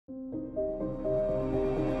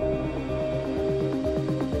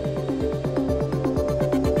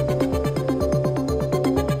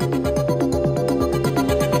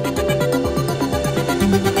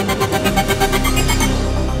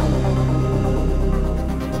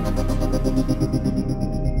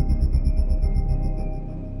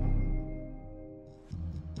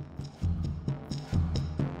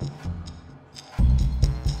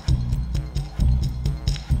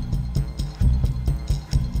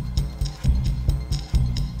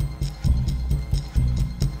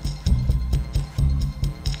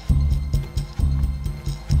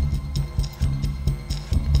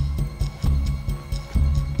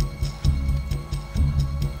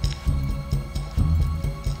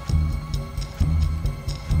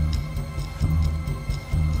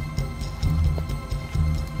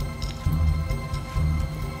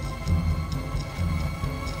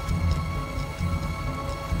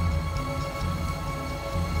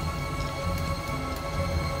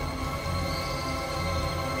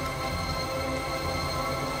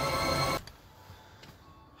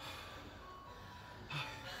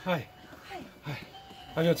Hi. Hi.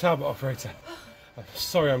 I'm your Talbot operator. I'm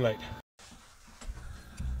sorry I'm late.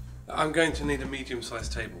 I'm going to need a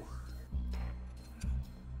medium-sized table.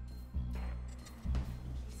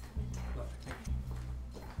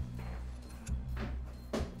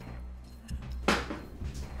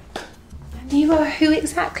 You are who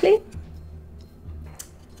exactly?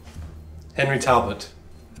 Henry Talbot.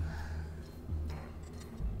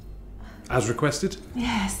 As requested?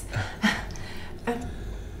 Yes.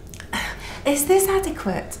 Is this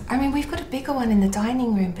adequate? I mean, we've got a bigger one in the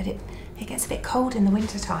dining room, but it gets a bit cold in the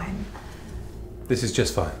winter time. This is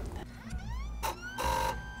just fine.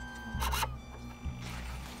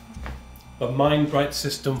 The MindBright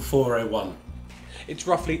System 401. It's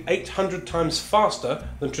roughly 800 times faster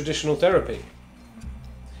than traditional therapy.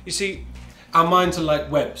 You see, our minds are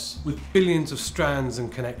like webs with billions of strands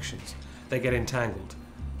and connections. They get entangled.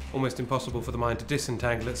 Almost impossible for the mind to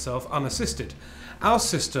disentangle itself unassisted. Our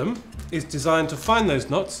system is designed to find those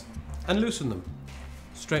knots and loosen them.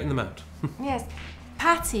 Straighten them out. Yes.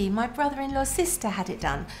 Patty, my brother-in-law's sister, had it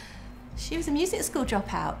done. She was a music school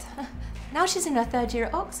dropout. Now she's in her third year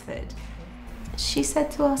at Oxford. She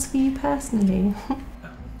said to ask for you personally.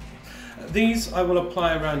 These I will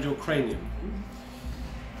apply around your cranium.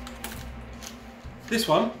 This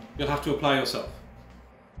one you'll have to apply yourself.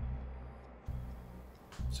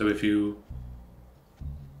 So if you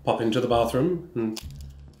pop into the bathroom and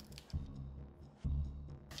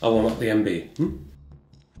I'll warm up the MB.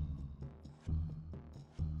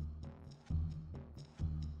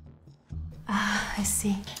 Ah, I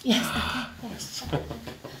see. Yes, okay. Yes.